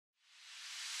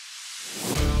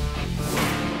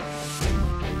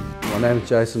name is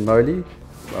Jason Moley.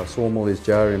 Our sawmill is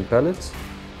JRM Pallets.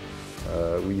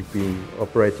 We've been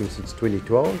operating since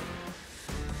 2012.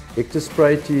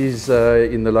 Ectosprate is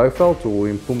in the Lowveld or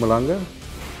in Mpumalanga,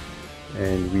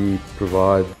 and we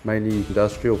provide mainly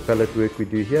industrial pallet work we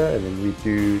do here, and then we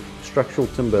do structural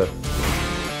timber.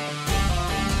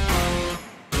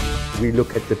 We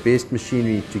look at the best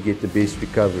machinery to get the best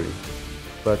recovery.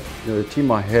 But the team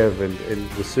I have and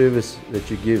the service that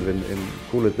you give and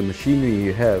call it the machinery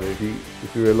you have,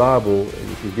 if you're reliable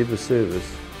and if you give the service,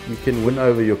 you can win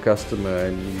over your customer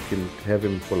and you can have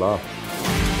him for life.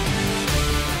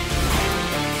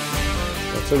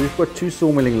 So we've got two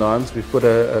sawmilling lines. We've got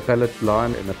a pallet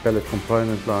line and a pallet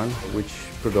component line, which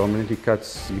predominantly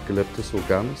cuts eucalyptus or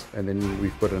gums. And then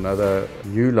we've got another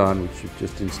new line which we've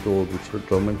just installed, which is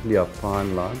predominantly our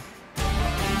pine line.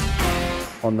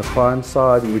 On the pine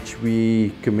side, which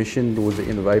we commissioned towards the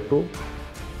end of April,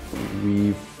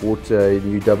 we bought a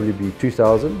new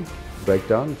WB2000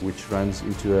 breakdown, which runs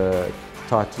into a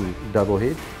Titan double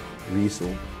head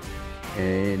resaw.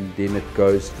 And then it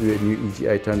goes through a new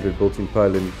EG800 built in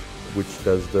Poland, which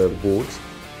does the boards.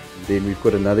 Then we've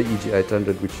got another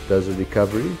EG800 which does a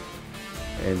recovery,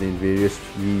 and then various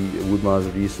Wood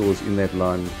Mizer resaws in that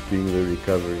line doing the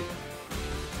recovery.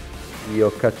 We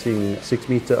are cutting 6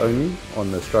 meter only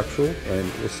on the structural,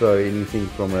 and also anything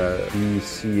from a B,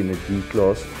 C and a D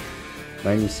class,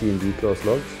 mainly C and D class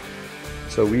logs.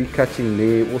 So we're cutting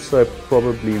there. Also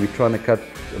probably we're trying to cut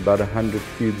about 100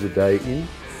 cubes a day in,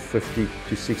 50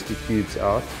 to 60 cubes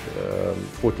out,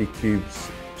 40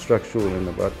 cubes structural and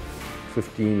about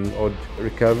 15 odd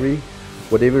recovery.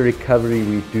 Whatever recovery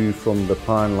we do from the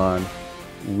pine line,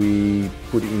 we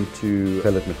put into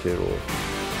pellet material.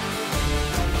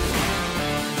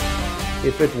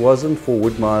 If it wasn't for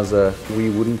Wood Mizer, we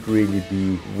wouldn't really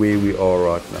be where we are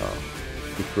right now,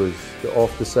 because the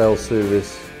after-sales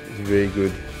service is very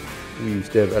good. We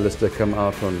used to have Alistair come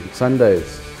out on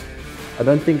Sundays. I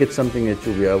don't think it's something that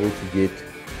you'll be able to get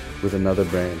with another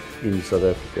brand in South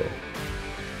Africa,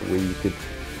 where you could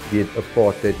get a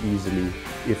part that easily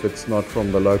if it's not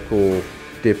from the local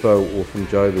depot or from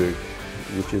Joburg,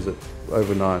 which is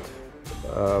overnight.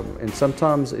 And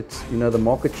sometimes it's, the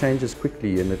market changes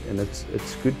quickly, and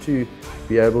it's good to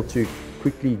be able to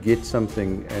quickly get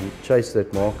something and chase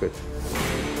that market.